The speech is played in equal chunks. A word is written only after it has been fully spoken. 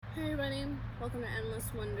Hey everybody, welcome to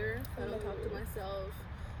Endless Wonder. If I don't talk to myself,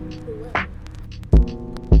 who will?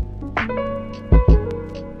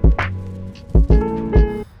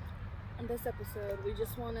 On this episode, we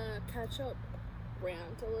just want to catch up,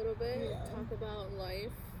 rant a little bit, talk about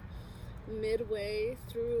life midway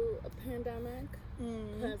through a pandemic,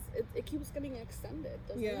 because it keeps getting extended,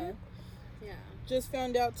 doesn't it? Yeah. Just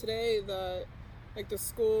found out today that, like, the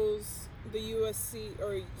schools, the USC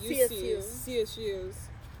or CSUs,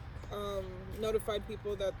 notified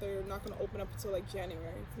people that they're not going to open up until like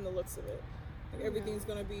January. From the looks of it, like everything's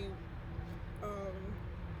going to be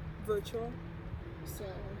virtual. So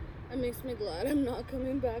it makes me glad I'm not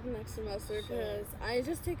coming back next semester, because I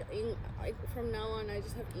just take from now on I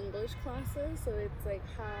just have English classes. So it's like,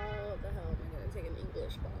 how the hell am I going to take an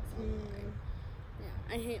English class online?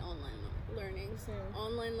 Yeah, I hate online learning. So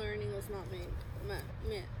online learning was not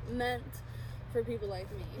meant for people like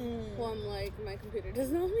me. Well, I'm like, my computer does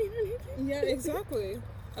not mean anything. Yeah, exactly.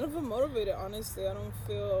 I don't feel motivated, honestly. I don't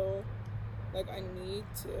feel like I need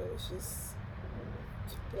to. It's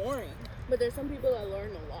boring. But there's some people that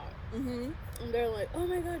learn a lot. And they're like, oh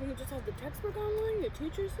my god, you just have the textbook online, you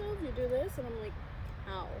teach yourself, you do this. And I'm like,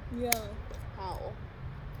 how? Yeah. How?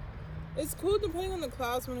 It's cool depending on the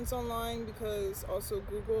class when it's online, because also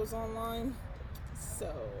Google's online.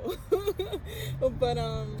 So, but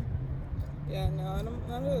yeah, no, I'm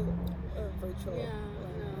not a virtual. Yeah,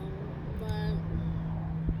 no, but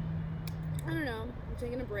I don't know. I'm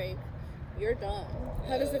taking a break. You're done.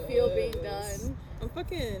 How does it feel being done? I'm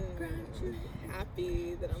fucking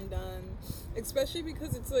happy that I'm done, especially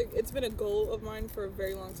because it's been a goal of mine for a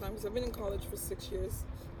very long time, because I've been in college for 6 years.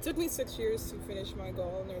 It took me 6 years to finish my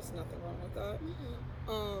goal, and there's nothing wrong with that.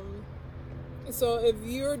 So if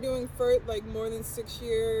you're doing for like more than 6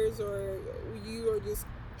 years, or you are just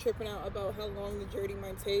tripping out about how long the journey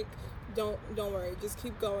might take, don't worry, just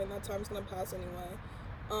keep going. That time's gonna pass anyway.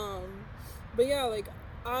 But yeah, like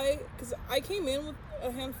because I came in with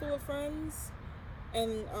a handful of friends,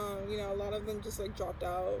 and a lot of them just like dropped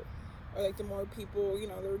out, or like the more people, they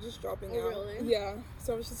were just dropping out. Really? Yeah.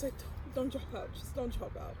 So I was just like, don't drop out, just don't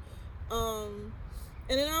drop out.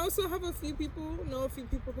 And then I also have a few people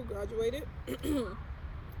who graduated.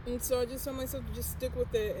 And so I just told myself to just stick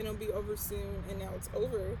with it, and it'll be over soon. And now it's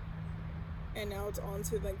over, and now it's on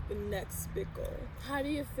to like the next big goal. How do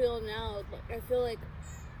you feel now? Like, I feel like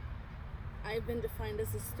I've been defined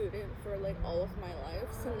as a student for like all of my life.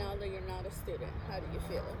 So now that you're not a student, how do you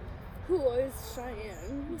feel? Who is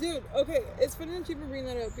Cheyenne? Dude, okay, it's funny that you bring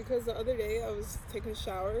that up, because the other day I was taking a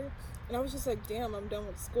shower, and I was just like, damn, I'm done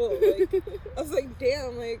with school. Like, I was like,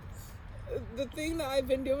 damn, like, the thing that I've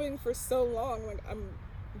been doing for so long, like, I'm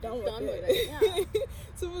done with it. Yeah.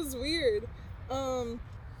 So it was weird.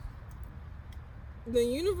 The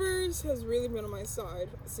universe has really been on my side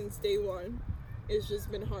since day one. It's just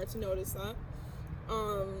been hard to notice that.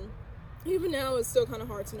 Even now, it's still kind of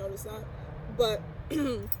hard to notice that. But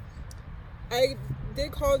I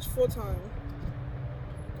did college full time,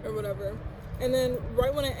 or whatever. And then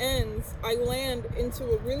right when it ends, I land into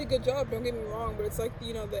a really good job, don't get me wrong, but it's like,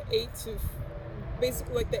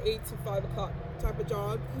 basically like the 8 to 5 o'clock type of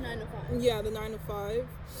job. 9 to 5. Yeah, the 9 to 5.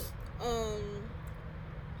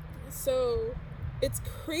 So it's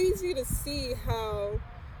crazy to see how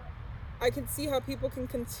I can see how people can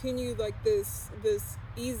continue like this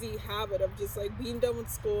easy habit of just like being done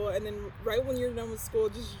with school, and then right when you're done with school,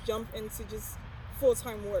 just jump into just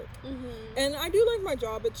full-time work. And I do like my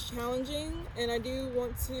job. It's challenging, and I do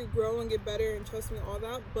want to grow and get better, and trust me, all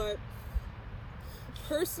that. But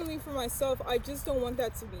personally, for myself, I just don't want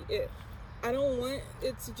that to be it. I don't want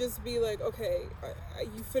it to just be like, okay,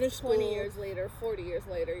 you finish school 20 years later, 40 years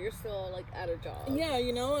later, you're still like at a job. Yeah,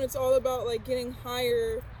 and it's all about like getting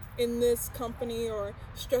higher in this company, or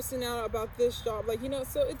stressing out about this job, like,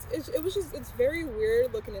 so it's very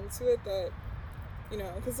weird looking into it, that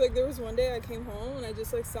because like there was one day I came home and I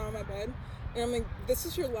just like sat on my bed, and I'm like, this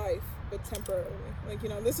is your life, but temporarily, like,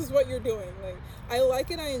 this is what you're doing. Like, I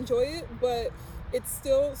like it, I enjoy it, but it's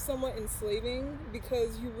still somewhat enslaving,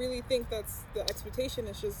 because you really think that's the expectation.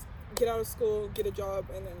 It's just get out of school, get a job,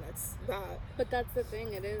 and then that's that. But that's the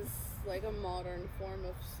thing, it is like a modern form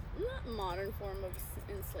of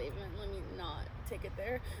enslavement. Let me not take it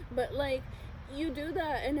there, but like, you do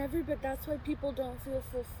that, and but that's why people don't feel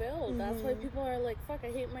fulfilled. That's why people are like, fuck, I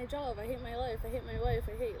hate my job, I hate my life, I hate my wife,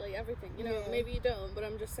 I hate like everything, maybe you don't, but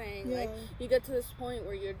I'm just saying, like, you get to this point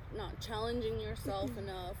where you're not challenging yourself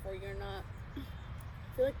enough, or you're not,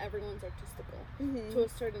 I feel like everyone's artistical to a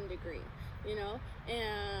certain degree,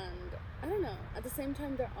 and I don't know, at the same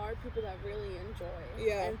time, there are people that really enjoy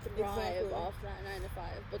and thrive off that 9 to 5,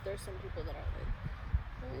 but there's some people that are like,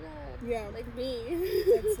 oh my Yeah. Like me.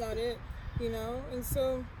 That's not it, you know? And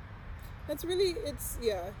so that's really,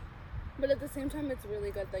 But at the same time, it's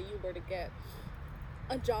really good that you were to get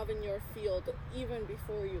a job in your field even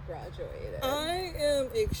before you graduated. I am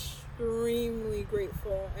extremely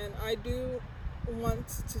grateful, and I do want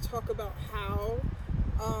to talk about how.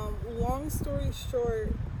 Long story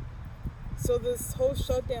short, so this whole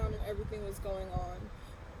shutdown and everything was going on,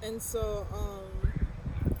 and so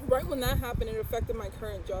right when that happened, it affected my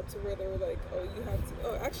current job to where they were like, oh, you have to,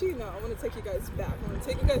 oh, actually no, I want to take you guys back. I want to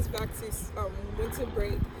take you guys back to winter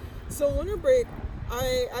break. So winter break,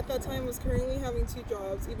 I at that time was currently having 2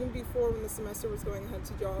 jobs, even before when the semester was going, I had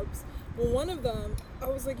 2 jobs. Well, one of them, I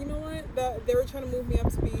was like, you know what, that they were trying to move me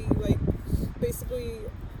up to be like basically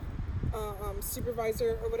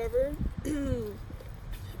supervisor or whatever.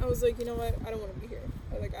 I was like, you know what, I don't want to be here.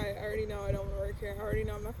 Like, I already know I don't want to work here. I already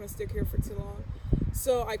know I'm not going to stick here for too long.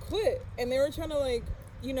 So I quit, and they were trying to, like,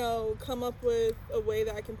 you know, come up with a way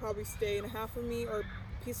that I can probably stay, and half of me, or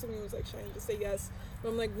a piece of me was like, Shiny, just say yes. But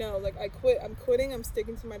I'm like, no, like, I quit. I'm quitting. I'm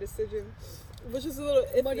sticking to my decision, which is a little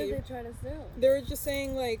iffy. What did they try to do? They were just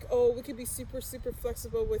saying, like, oh, we could be super, super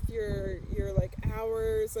flexible with your like,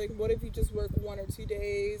 hours. Like, what if you just work 1 or 2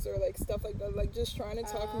 days, or, like, stuff like that. Like, just trying to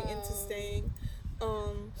talk me into staying.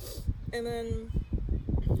 And then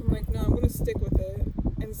I'm like, no, I'm going to stick with it.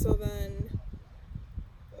 And so then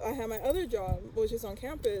I had my other job, which is on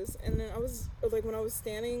campus, and then I was, like, when I was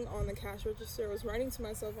standing on the cash register, I was writing to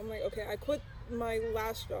myself, I'm like, okay, I quit my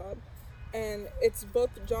last job, and it's both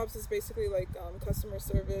jobs is basically, like, customer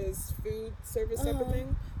service, food service type of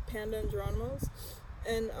thing, Panda and Geronimo's,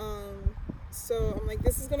 and, so I'm like,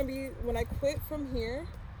 this is gonna be, when I quit from here,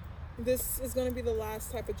 this is going to be the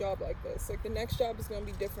last type of job like this. Like, the next job is going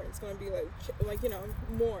to be different. It's going to be like, you know,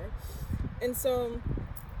 more. And so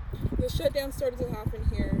the shutdown started to happen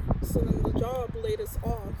here. So then the job laid us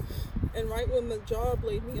off. And right when the job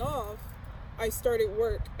laid me off, I started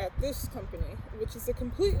work at this company, which is a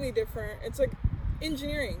completely different, it's like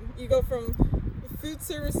engineering. You go from food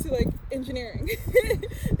service to, like, engineering.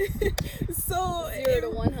 So 0 to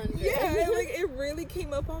 100. Yeah, like, it really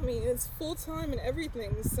came up on me. It's full time and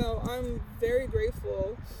everything. So I'm very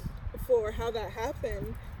grateful for how that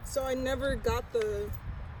happened. So I never got the,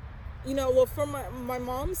 you know, well, from my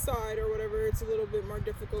mom's side or whatever, it's a little bit more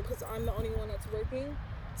difficult because I'm the only one that's working.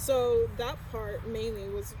 So that part mainly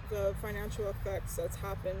was the financial effects that's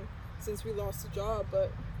happened since we lost the job.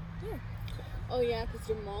 But yeah. Oh yeah, because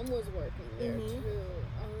your mom was working there too.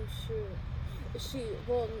 Oh shoot.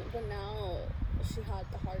 But now she had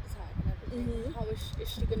the heart attack and everything. How is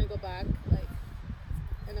she gonna go back, like,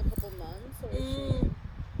 in a couple months, or is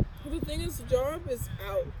she? The thing is, the job is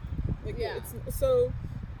out. Like, yeah. So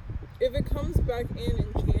if it comes back in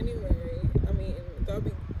January, I mean, that would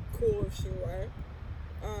be cool if she were.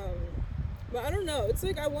 But I don't know. It's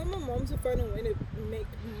like I want my mom to find a way to make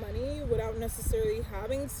money without necessarily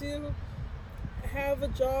having to have a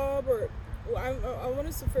job, or I want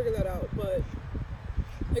us to figure that out. But,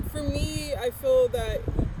 like, for me, I feel that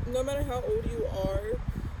no matter how old you are,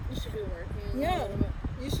 you should be working. Yeah,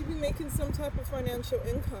 you should be making some type of financial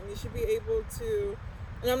income. You should be able to,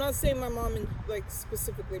 and I'm not saying my mom like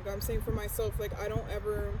specifically, but I'm saying for myself, like, I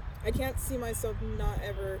can't see myself not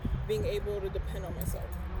ever being able to depend on myself.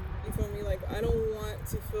 You feel me? Like, I don't want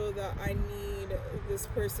to feel that I need this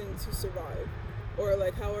person to survive, or,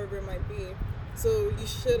 like, however it might be. So you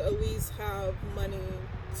should at least have money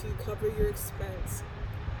to cover your expense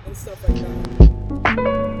and stuff like that.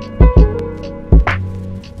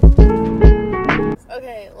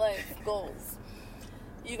 Okay, like, goals.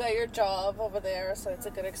 You got your job over there, so it's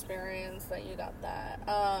a good experience that you got that.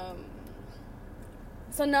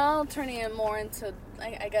 So now turning it more into,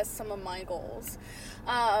 I guess, some of my goals.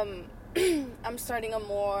 I'm starting a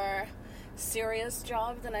more serious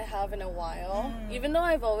job than I have in a while. Even though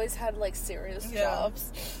I've always had, like, serious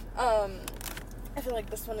jobs, I feel like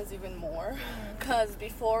this one is even more, because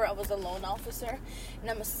before I was a loan officer,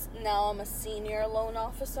 and now I'm a senior loan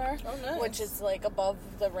officer. Oh, nice. Which is, like, above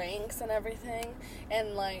the ranks and everything,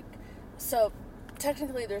 and, like, so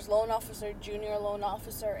technically there's loan officer, junior loan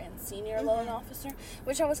officer, and senior loan officer,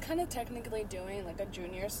 which I was kind of technically doing, like, a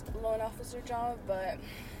junior loan officer job, but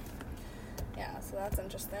yeah, so that's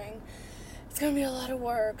interesting. It's gonna be a lot of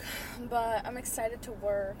work, but I'm excited to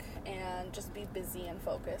work and just be busy and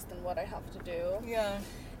focused in what I have to do. Yeah.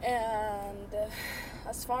 And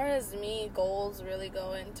as far as me, goals really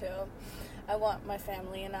go into, I want my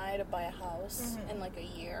family and I to buy a house in, like, a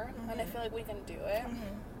year, and I feel like we can do it.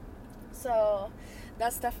 So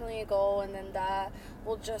that's definitely a goal, and then that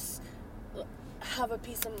will just have a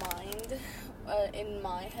peace of mind in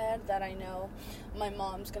my head that I know my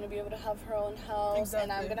mom's going to be able to have her own house,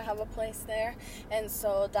 and I'm going to have a place there, and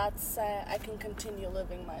so that's I can continue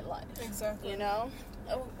living my life. Exactly. You know?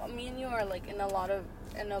 Me and you are, like, in a lot of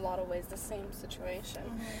ways the same situation.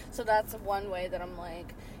 So that's one way that I'm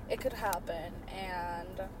like, it could happen,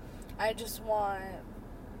 and I just want,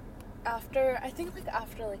 after a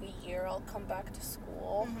year, I'll come back to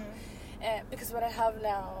school. And because what I have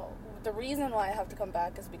now, the reason why I have to come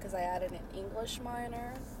back is because I added an English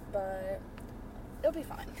minor, but it'll be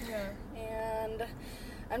fine. Yeah. And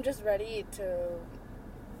I'm just ready to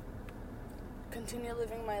continue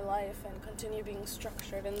living my life and continue being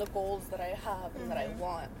structured in the goals that I have and that I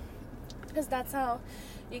want. Because that's how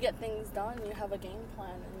you get things done. You have a game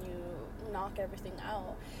plan and you knock everything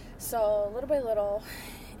out. So little by little.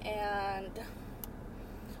 And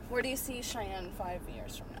where do you see Cheyenne 5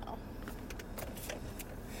 years from now?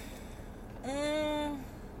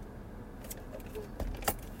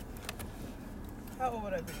 How old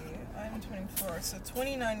would I be? I'm 24, so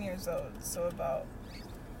 29 years old. So about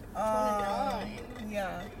 29.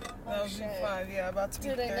 Yeah, that would be 5. Yeah, about to be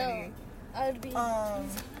 30. I know. I'd be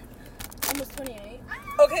almost 28.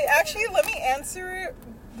 Okay, actually, let me answer it.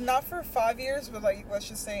 Not for 5 years, but like let's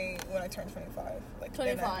just say when I turn 25. Like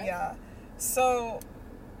 25. Yeah. So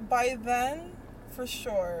by then, for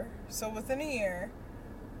sure. So within a year,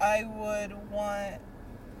 I would want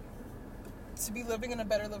to be living in a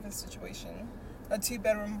better living situation. A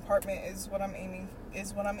 2-bedroom apartment is what I'm aiming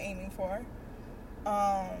for.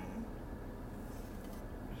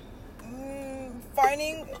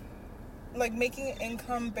 Finding, like, making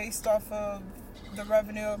income based off of the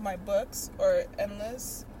revenue of my books, or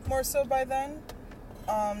endless, more so by then.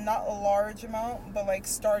 Not a large amount, but like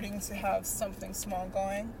starting to have something small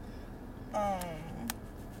going.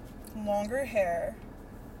 Longer hair.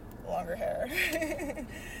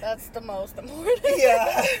 That's the most important.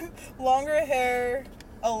 Yeah. Longer hair,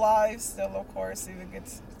 alive still, of course, so you get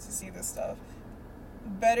to see this stuff.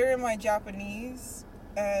 Better in my Japanese,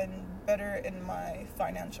 and better in my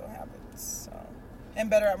financial habits. So, and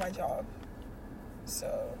better at my job.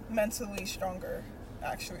 So, mentally stronger,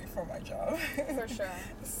 actually, for my job. For sure.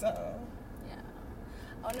 So, yeah.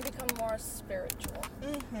 I want to become more spiritual.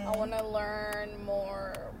 I want to learn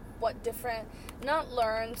more not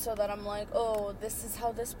learn so that I'm like, oh, this is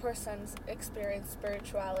how this person's experienced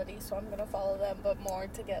spirituality, so I'm going to follow them, but more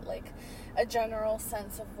to get, like, a general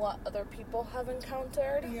sense of what other people have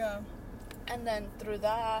encountered. Yeah. And then through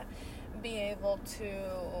that, be able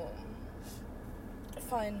to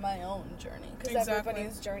find my own journey. Because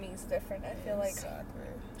everybody's journey is different. I feel like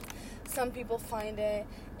some people find it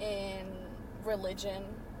in religion,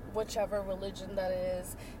 whichever religion that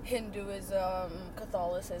is, Hinduism,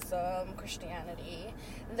 Catholicism, Christianity.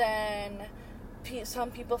 Then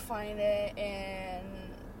some people find it in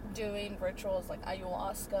doing rituals like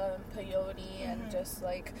ayahuasca and peyote and just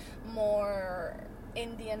like more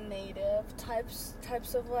Indian native types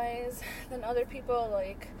of ways. Then other people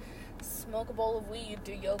like smoke a bowl of weed,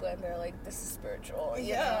 do yoga, and they're like, this is spiritual,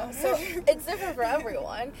 you know? So it's different for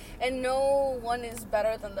everyone, and no one is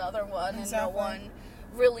better than the other one, and no one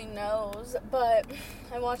really knows. But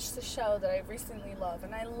I watched the show that I recently love,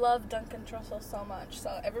 and I love Duncan Trussell so much,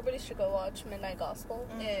 so everybody should go watch Midnight Gospel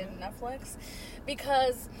in Netflix,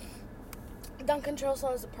 because Duncan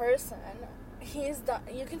Trussell as a person,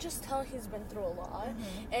 you can just tell he's been through a lot,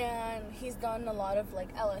 and he's done a lot of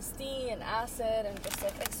like LSD and acid and just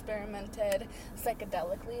like experimented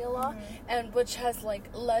psychedelically a lot, and which has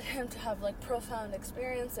like led him to have like profound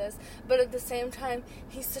experiences. But at the same time,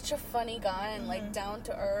 he's such a funny guy and like down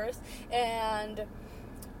to earth, and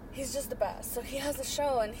he's just the best. So he has a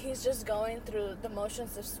show, and he's just going through the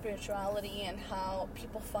motions of spirituality and how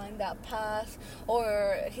people find that path.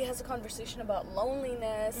 Or he has a conversation about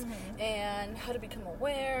loneliness and how to become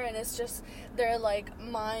aware. And it's just, they're like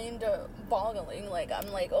mind-boggling. Like,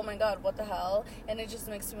 I'm like, oh my God, what the hell? And it just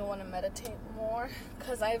makes me want to meditate more.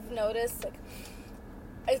 Because I've noticed, like,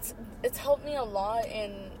 it's helped me a lot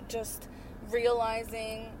in just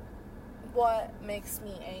realizing what makes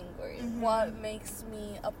me angry, what makes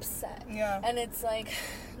me upset. And it's like,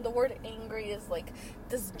 the word angry is like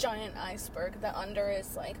this giant iceberg. The under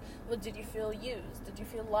is like, well, did you feel used? Did you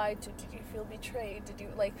feel lied to? Did you feel betrayed? Did you,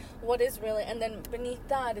 like, what is really, and then beneath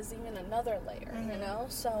that is even another layer, you know?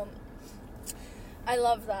 So I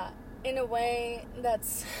love that. In a way,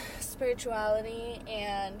 that's spirituality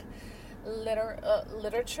and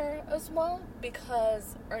literature as well,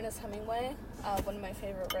 because Ernest Hemingway, one of my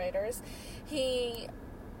favorite writers, he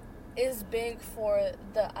is big for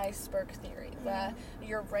the iceberg theory, that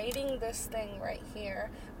you're writing this thing right here,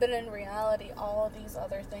 but in reality all of these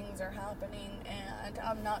other things are happening and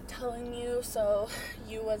I'm not telling you, so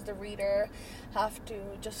you as the reader have to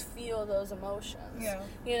just feel those emotions.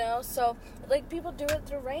 You know, so like people do it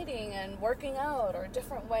through writing and working out or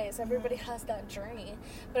different ways. Everybody has that journey,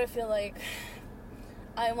 but I feel like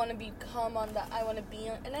I want to become on that, I want to be,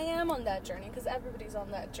 and I am on that journey, because everybody's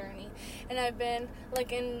on that journey, and I've been,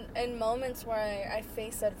 like, in moments where I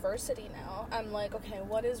face adversity now, I'm like, okay,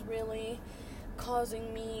 what is really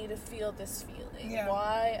causing me to feel this feeling?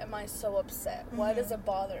 Why am I so upset? Why does it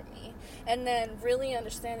bother me? And then really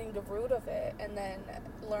understanding the root of it, and then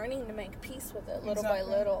learning to make peace with it little by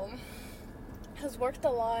little, has worked a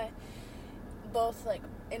lot, both, like,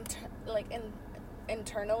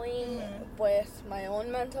 internally with my own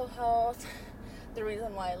mental health, the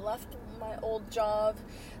reason why I left my old job,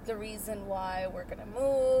 the reason why we're gonna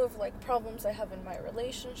move, like problems I have in my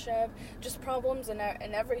relationship, just problems in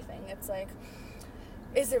everything. It's like,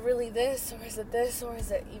 is it really this, or is it this, or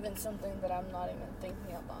is it even something that I'm not even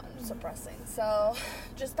thinking about, I'm suppressing? So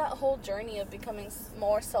just that whole journey of becoming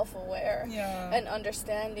more self-aware and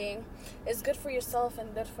understanding is good for yourself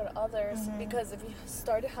and good for others, because if you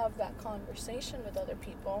start to have that conversation with other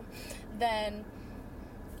people, then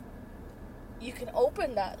you can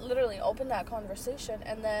literally open that conversation,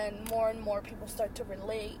 and then more and more people start to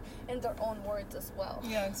relate in their own words as well.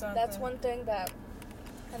 That's one thing that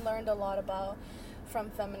I learned a lot about from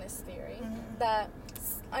feminist theory, that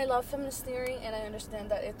I love feminist theory, and I understand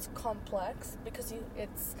that it's complex, because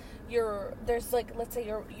there's like, let's say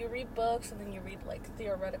you read books, and then you read like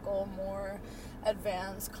theoretical, more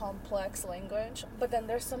advanced, complex language, but then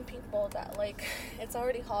there's some people that, like, it's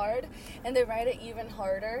already hard and they write it even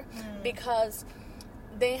harder because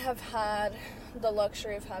they have had the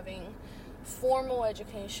luxury of having formal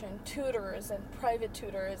education, tutors and private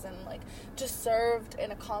tutors, and like just served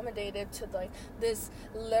and accommodated to like this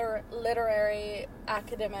literary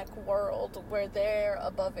academic world where they're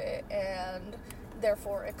above it and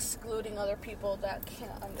therefore excluding other people that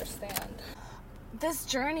can't understand. This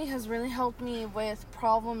journey has really helped me with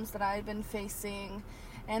problems that I've been facing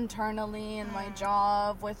internally in my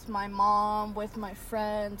job, with my mom, with my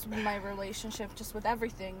friends, with my relationship, just with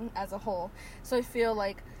everything as a whole. So I feel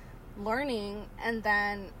like learning and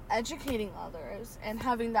then educating others and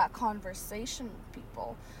having that conversation with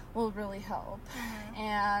people will really help,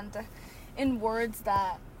 and in words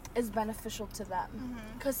that is beneficial to them,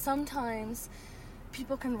 because sometimes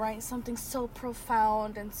people can write something so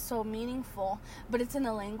profound and so meaningful, but it's in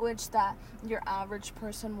a language that your average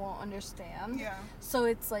person won't understand. So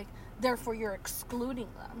it's like, therefore you're excluding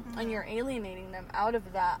them and you're alienating them out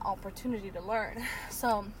of that opportunity to learn.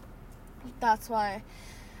 So that's why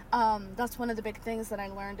that's one of the big things that I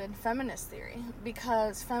learned in feminist theory,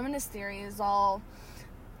 because feminist theory is all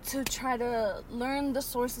to try to learn the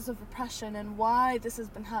sources of oppression and why this has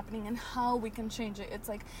been happening and how we can change it. It's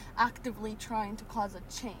like actively trying to cause a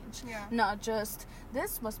change, not just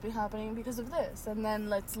this must be happening because of this and then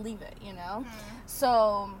let's leave it, you know?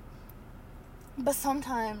 So, but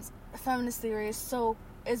sometimes feminist theory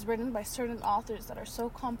is written by certain authors that are so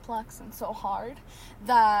complex and so hard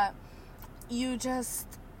that you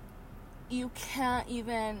can't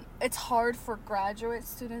even, it's hard for graduate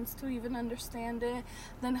students to even understand it.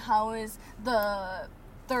 Then how is the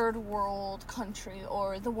third world country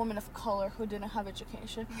or the woman of color who didn't have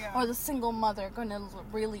education or the single mother going to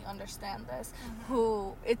really understand this,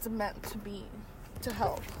 who it's meant to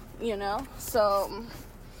help, you know? So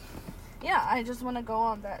yeah, I just want to go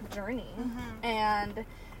on that journey, and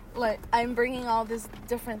like I'm bringing all these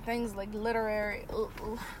different things like literary,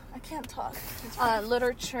 I can't talk,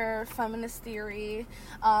 literature, feminist theory,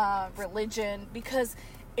 religion, because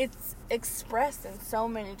it's expressed in so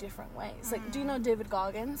many different ways. Like, do you know David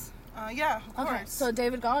Goggins? Yeah, of course. So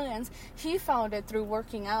David Goggins, he found it through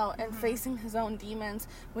working out and facing his own demons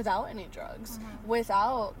without any drugs,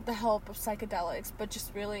 without the help of psychedelics, but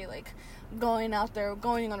just really like going out there,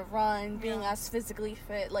 going on a run, being as physically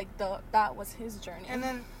fit. Like that was his journey. And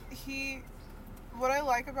then what I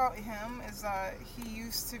like about him is that he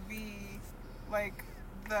used to be like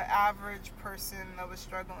the average person that was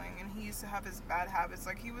struggling, and he used to have his bad habits.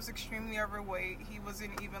 Like, he was extremely overweight, he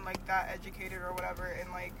wasn't even like that educated or whatever, and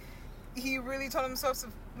like he really told himself to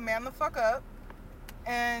man the fuck up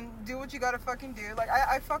and do what you gotta fucking do. Like,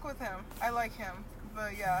 I fuck with him, I like him,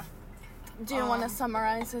 but yeah. Do you want to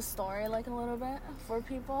summarize his story like a little bit for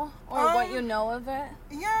people, or what you know of it?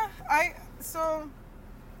 Yeah, so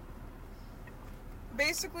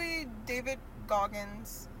basically David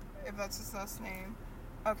Goggins, if that's his last name.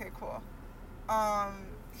 Okay, cool.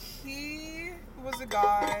 he was a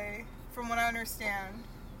guy, from what I understand,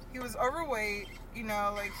 he was overweight, you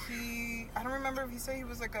know, like I don't remember if he said he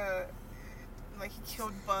was like he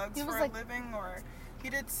killed bugs for a living, or he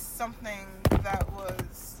did something that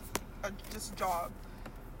was just a job.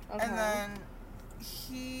 Okay. And then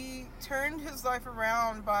he turned his life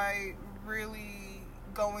around by really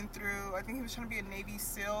going through, I think he was trying to be a Navy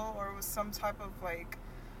SEAL, or it was some type of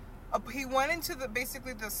he went into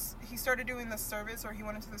he started doing the service, or he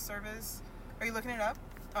went into the service. Are you looking it up?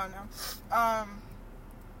 Oh, no.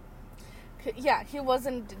 Yeah, he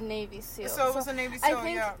wasn't Navy SEAL. So it was a Navy SEAL,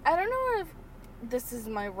 yeah. I don't know if this is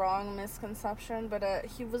my wrong misconception, but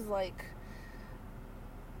he was like,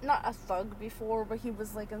 not a thug before, but he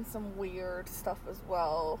was like in some weird stuff as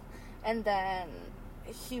well. And then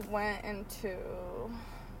he went into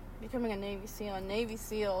becoming a Navy SEAL. And Navy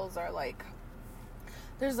SEALs are like,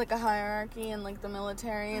 there's like a hierarchy in like the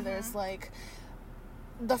military. Mm-hmm. There's like,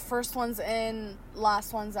 the first ones in,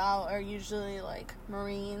 last ones out are usually like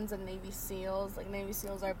Marines and Navy SEALs. Like Navy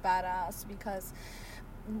SEALs are badass because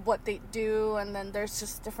what they do, and then there's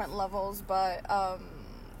just different levels. But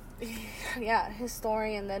yeah, his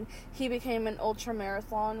story, and then he became an ultra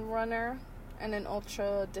marathon runner and an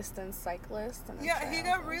ultra distance cyclist. And yeah,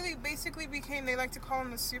 he basically became, they like to call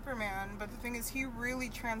him the Superman, but the thing is, he really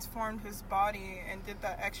transformed his body and did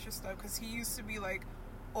that extra stuff, because he used to be like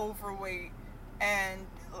overweight, and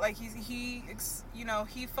like he you know,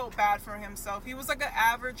 he felt bad for himself. He was like an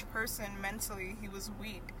average person mentally. He was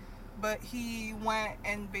weak, but he went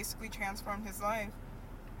and basically transformed his life.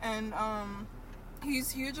 And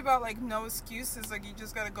he's huge about like no excuses, like you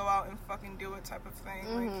just gotta go out and fucking do it type of thing.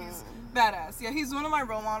 Mm-hmm. Like he's badass. Yeah, he's one of my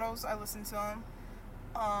role models. I listen to him.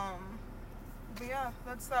 But yeah,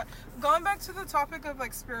 that's that. Going back to the topic of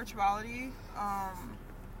like spirituality,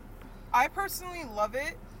 I personally love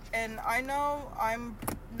it, and I know I'm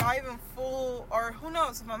not even full, or who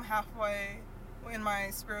knows if I'm halfway in my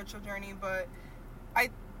spiritual journey, but I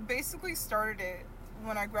basically started it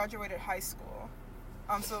when I graduated high school.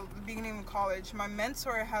 So the beginning of college, my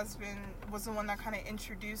mentor was the one that kind of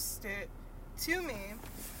introduced it to me.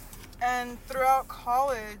 And throughout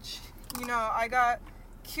college, you know, I got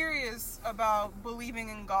curious about believing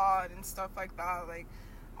in God and stuff like that. Like,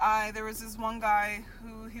 there was this one guy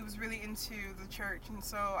who, he was really into the church, and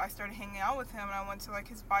so I started hanging out with him, and I went to like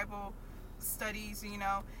his Bible studies, you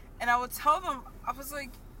know, and I would tell them, I was like,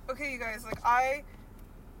 okay, you guys, like, I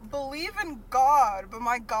believe in God, but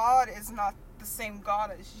my God is not the same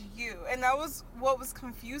God as you. And that was what was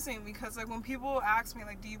confusing, because like when people ask me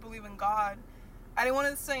like, do you believe in God, I didn't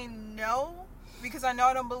want to say no, because I know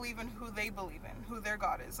I don't believe in who they believe in, who their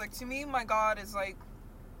God is. Like, to me, my God is like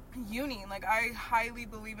uni. Like, I highly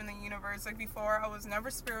believe in the universe. Like, before, I was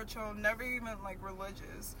never spiritual, never even like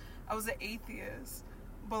religious. I was an atheist.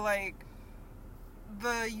 But like,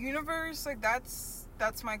 the universe, like, that's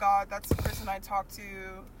my God. That's the person I talk to.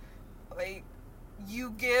 Like,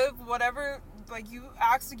 you give whatever, like, you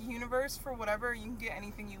ask the universe for whatever, you can get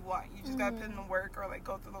anything you want. You just gotta put in the work, or like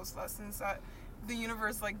go through those lessons that the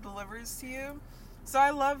universe like delivers to you. So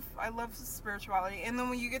I love spirituality. And then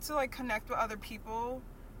when you get to like connect with other people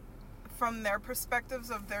from their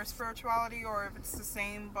perspectives of their spirituality, or if it's the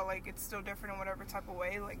same but like it's still different in whatever type of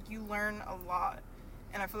way, like, you learn a lot.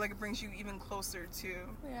 And I feel like it brings you even closer to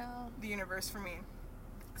the universe. For me,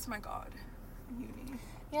 it's my God, uni.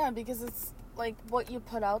 Yeah, because it's like what you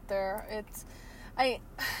put out there. It's I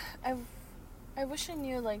wish I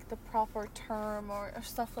knew like the proper term or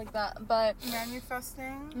stuff like that, but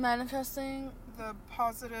manifesting the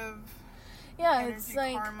positive energy, it's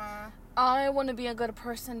like karma. I want to be a good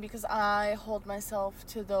person because I hold myself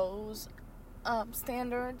to those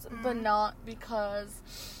standards, but not because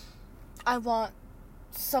I want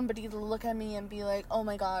somebody to look at me and be like, oh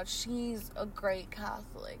my God, she's a great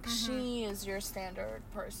Catholic. She is your standard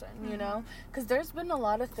person, you know? Because there's been a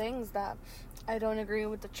lot of things that I don't agree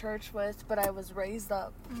with the church with, but I was raised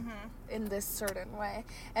up in this certain way.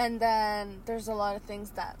 And then there's a lot of things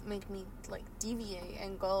that make me like deviate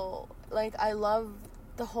and go, like, I love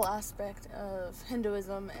the whole aspect of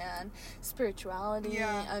Hinduism and spirituality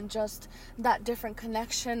and just that different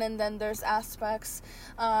connection. And then there's aspects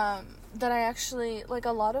that I actually like.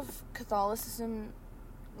 A lot of Catholicism,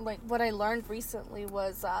 like what I learned recently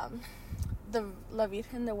was the La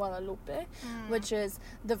Virgen de Guadalupe, which is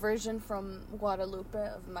the Virgin from Guadalupe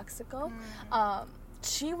of Mexico.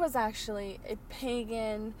 She was actually a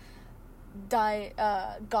pagan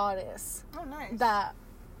goddess. Oh, nice. That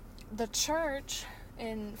the church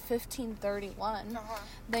in 1531,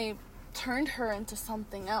 they turned her into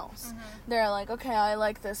something else. They're like, okay, I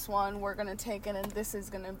like this one, we're gonna take it and this is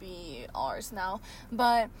gonna be ours now.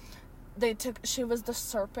 But she was the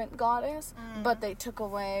serpent goddess, but they took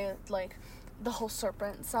away like the whole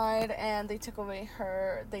serpent side, and they took away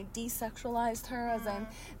they desexualized her, as in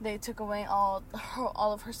they took away all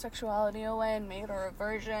of her sexuality away and made her a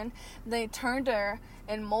virgin. They turned her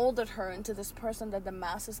and molded her into this person that the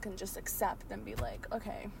masses can just accept and be like,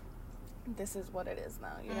 okay, this is what it is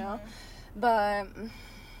now, you know? But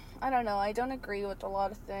I don't know, I don't agree with a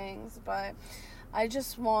lot of things, but I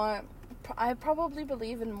probably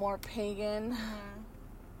believe in more pagan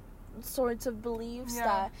sorts of beliefs,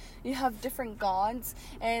 that you have different gods,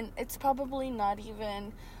 and it's probably not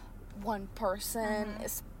even one person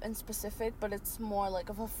in specific, but it's more like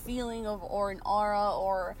of a feeling or an aura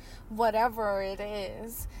or whatever it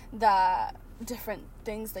is, that different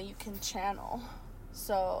things that you can channel.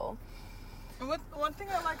 So one thing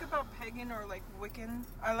I like about pagan or like Wiccan,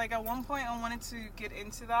 at one point I wanted to get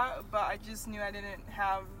into that, but I just knew I didn't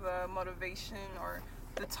have the motivation or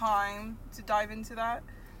the time to dive into that.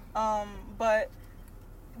 But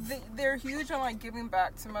they're huge on like giving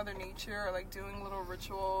back to Mother Nature, or like doing little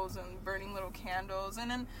rituals and burning little candles.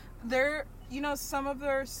 And then they're, some of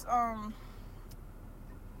their I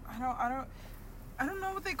don't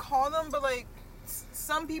know what they call them, but like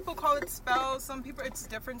some people call it spells, some people it's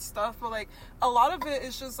different stuff, but like a lot of it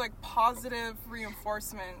is just like positive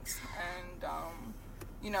reinforcements and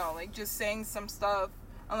like just saying some stuff,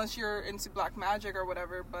 unless you're into black magic or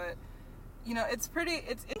whatever. But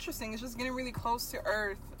it's interesting. It's just getting really close to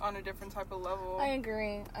Earth on a different type of level. I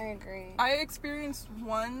agree. I experienced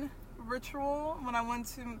one ritual when I went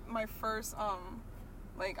to my first, I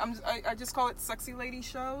just call it sexy lady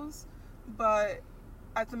shows. But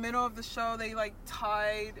at the middle of the show, they,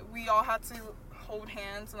 we all had to hold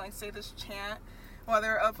hands and, say this chant while they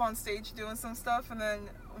were up on stage doing some stuff. And then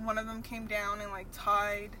one of them came down and,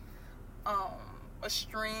 tied, a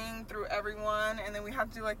string through everyone, and then we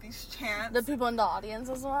had to do these chants. The people in the audience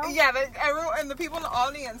as well? Yeah, everyone, and the people in the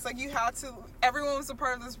audience, everyone was a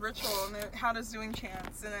part of this ritual, and they had us doing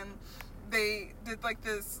chants, and then they did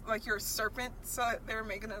this, you're a serpent, so they were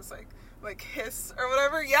making us hiss or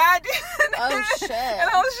whatever. Yeah, I did. Oh shit. And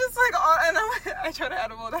I was just I tried to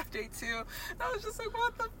edible that day too. And I was just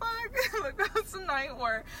what the fuck? That was the night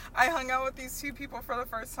where I hung out with these two people for the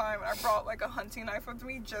first time. I brought a hunting knife with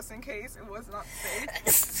me just in case it was not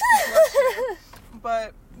safe.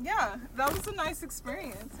 But yeah, that was a nice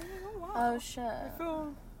experience. Oh wow. Oh shit.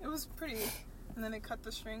 It was pretty. And then they cut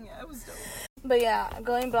the string. Yeah, it was dope. But yeah,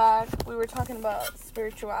 going back, we were talking about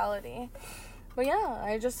spirituality. But yeah,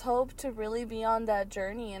 I just hope to really be on that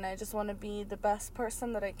journey, and I just want to be the best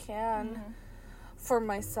person that I can for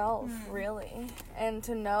myself, really. And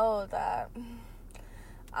to know that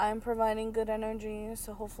I'm providing good energy,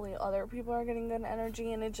 so hopefully other people are getting good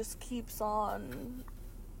energy, and it just keeps on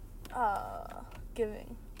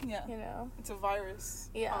giving. Yeah. It's a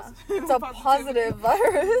virus. Yeah. It's a positive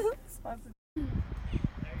virus.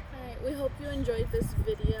 Alright, we hope you enjoyed this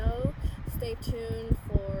video. Stay tuned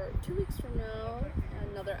for 2 weeks from now,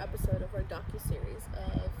 another episode of our docuseries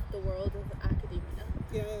of the world of academia.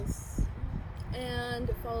 Yes. And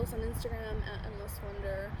follow us on Instagram at Endless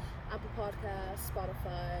Wonder, Apple Podcasts,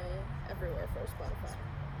 Spotify, everywhere for Spotify.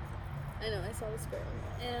 I know, I saw the squirrel.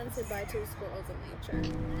 And say bye to the squirrels in nature.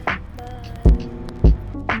 Bye.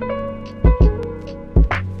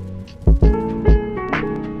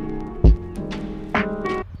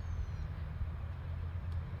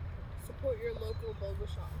 Support your local boba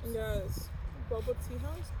shops. Yes. Boba Tea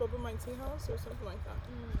House? Boba My Tea House or something like that.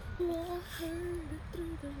 Well, I heard it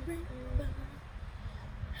through the rainbow.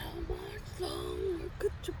 How much longer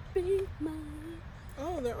could you be mine?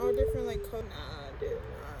 Oh, they're all different codes. Nah, dude.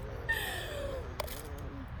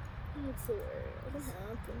 That's hilarious. What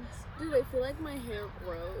happens? Dude, I feel like my hair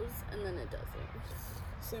grows and then it doesn't.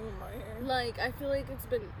 Same with my hair. I feel like it's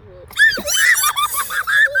been...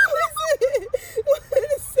 What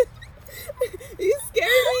is it? You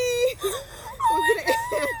scared me. Was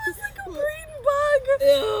it a green bug.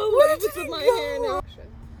 Ew, what did you do with my hair now?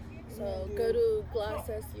 So go to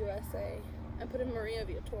Glasses USA and put in Maria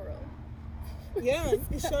Viatoro. Yeah,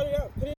 shout it out. Put it